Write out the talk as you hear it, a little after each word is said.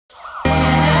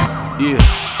Yeah.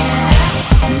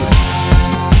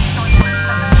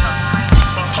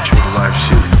 It's true to life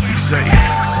shit. Be safe.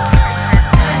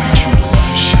 True to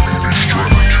life shit. Be straight.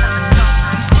 Get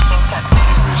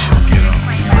rich and get up.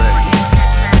 Be ready.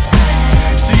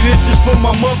 See, this is for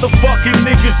my motherfucking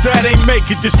niggas that ain't make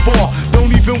it this far.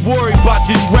 Don't even worry about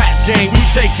this rap game, we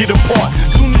take it apart.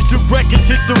 Soon as the records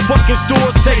hit the fucking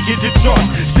stores, take it to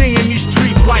charts. Stay in these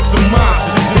streets like some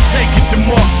monsters and take it to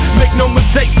Mars. Make no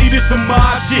mistake, see this some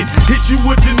mob shit. Hit you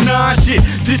with the nine shit.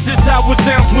 This is how it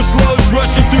sounds when slugs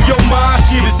rushing through your mind.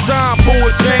 Shit, it's time for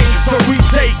a change, so we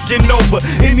taking over.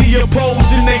 Any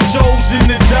opposing, they chosen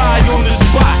to die on the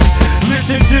spot.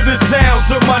 Listen to the sounds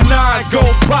of my nines go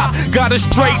pop. Got a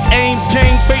straight aim,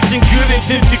 gang facing good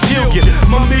intent to kill you.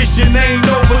 My mission ain't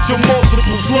over till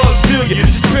multiple slugs fill you.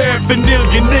 Just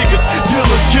paraphernalia niggas,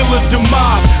 dealers, killers, the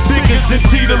mob. Biggest and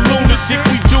T-Luni,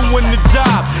 we doing the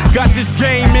job. Got this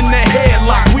game in the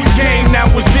headlock. We game, now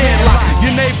it's deadlock.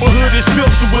 Your neighborhood is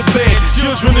filtered with lead.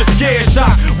 Children are scared,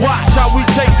 shocked. Watch how we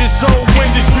take this whole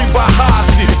industry by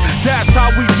hostage. That's how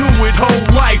we do it, whole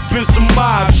life been some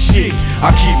mob shit.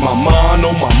 I keep my mind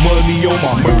on my money, on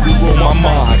my murder, on my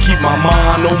mind. Keep my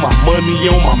mind on my money,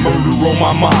 on my murder, on my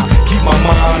mind. Keep my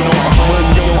mind on my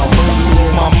money, on my murder,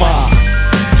 on my mind.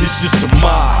 It's just some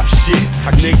mob shit,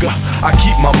 nigga. I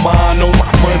keep my mind on my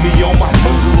money, on my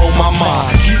murder, on my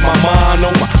mind. Keep my mind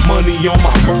on my money, on my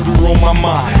murder, on my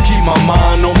mind. Keep my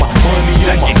mind on my money,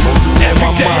 on my murder, on my mind. Every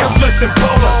day I'm dressed in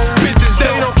polo. Bitches,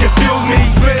 they don't confuse me.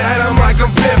 Spit at them like I'm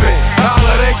pimpin'. All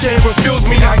of they can't refuse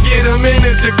me. I get them in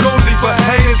the jacuzzi. For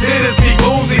haters, hitters, keep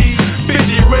Uzis.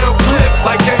 50 real clips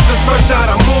like gangsters fresh out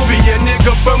a movie. A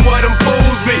nigga from where them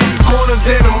fools be. Corners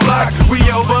in them blocks. We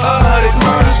over 100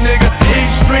 murders, nigga.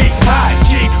 East Street, high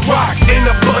G rocks in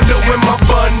the bundle with my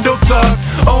bundle tucked.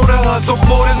 On the hustle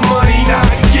for this money, not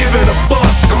giving a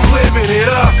fuck. I'm living it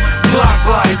up. Block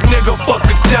life, nigga, fuck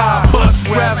a job.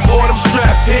 Bust raps or them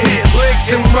straps, hit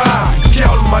licks and ride.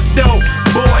 Counting my dough,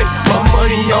 boy, my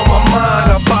money on my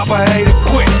mind. I pop a hater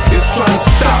quick, it's trying to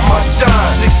stop my shine.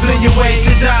 6 million ways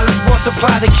to dollars,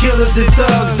 multiply the killers and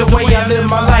thugs. The way I live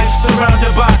my life,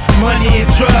 surrounded by money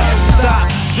and drugs.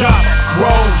 Stop, drop,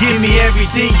 roll, give me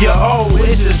everything you owe.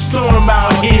 It's a storm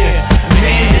out here,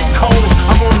 man, it's cold.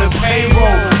 I'm on the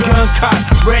payroll, gun cock,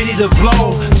 ready to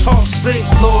blow. Talk slick,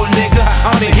 little nigga,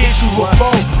 I'ma hit you a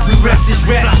foe. We rep this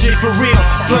rap shit for real,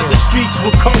 flood the streets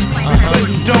with coke. We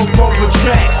putting dope over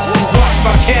tracks, watch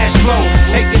my cash flow.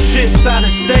 Taking trips out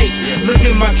of state, look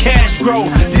at my cash grow.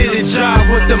 Did a job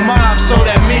with the mob, so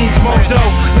that means more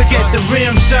dough. Look at the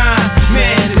rim shine,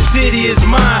 man, the city is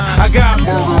mine. I got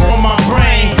murder on my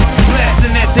brain,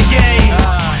 blasting at the game.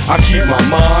 I keep my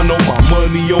mind on my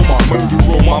money, on my murder,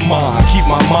 on my mind. Keep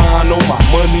my mind on my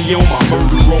money, on my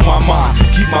murder, on my mind.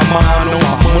 Keep my mind on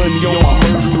my money, on my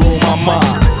murder, on my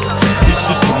mind. It's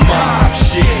just some mob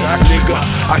shit, nigga.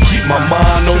 I keep my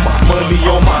mind on my money,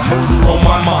 on my murder, on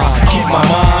my mind. Keep my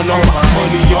mind on my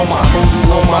money, on my murder,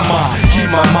 on my mind.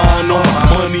 Keep my mind on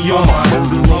my money, on my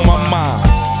murder, on my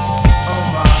mind.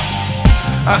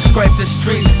 I scrape the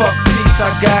streets, fuck peace,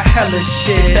 I got hella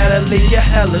shit that'll leave you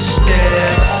hella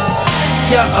stiff.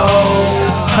 Yo,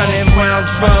 100 round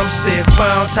drum set,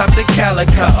 round top the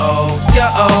calico. Yo,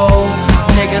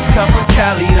 niggas come from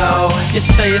Cali though. You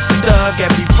say it's stuck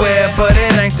everywhere, but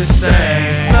it ain't the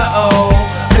same. No,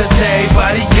 cause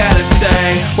everybody got a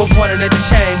thing. But one in a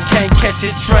chain, can't catch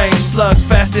a train. Slugs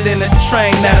faster than a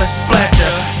train, not a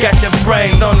splatter. Got your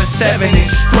brains on the 7-inch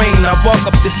screen. I woke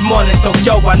up this morning, so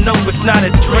yo, I know it's not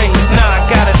a dream. Nah, I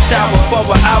got a shower for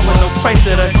an hour, no trace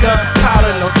of the gun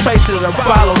powder, no trace of the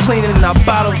bottle. Cleaning up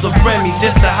bottles of Remy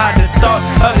just to hide the thought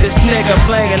of this nigga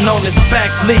playing on his back,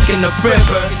 leaking the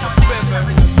river.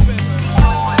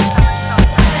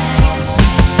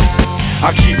 I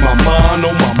keep my mind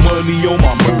on my money, on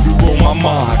my murder, on my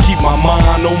mind. Keep my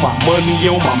mind on my money,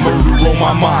 on my murder, on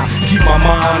my mind. Keep my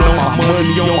mind on my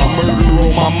money, on my murder,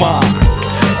 on my mind.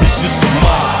 It's just some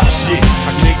mob shit,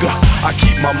 nigga. I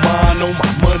keep my mind on my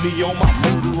money, on my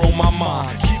murder, on my mind.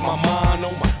 Keep my mind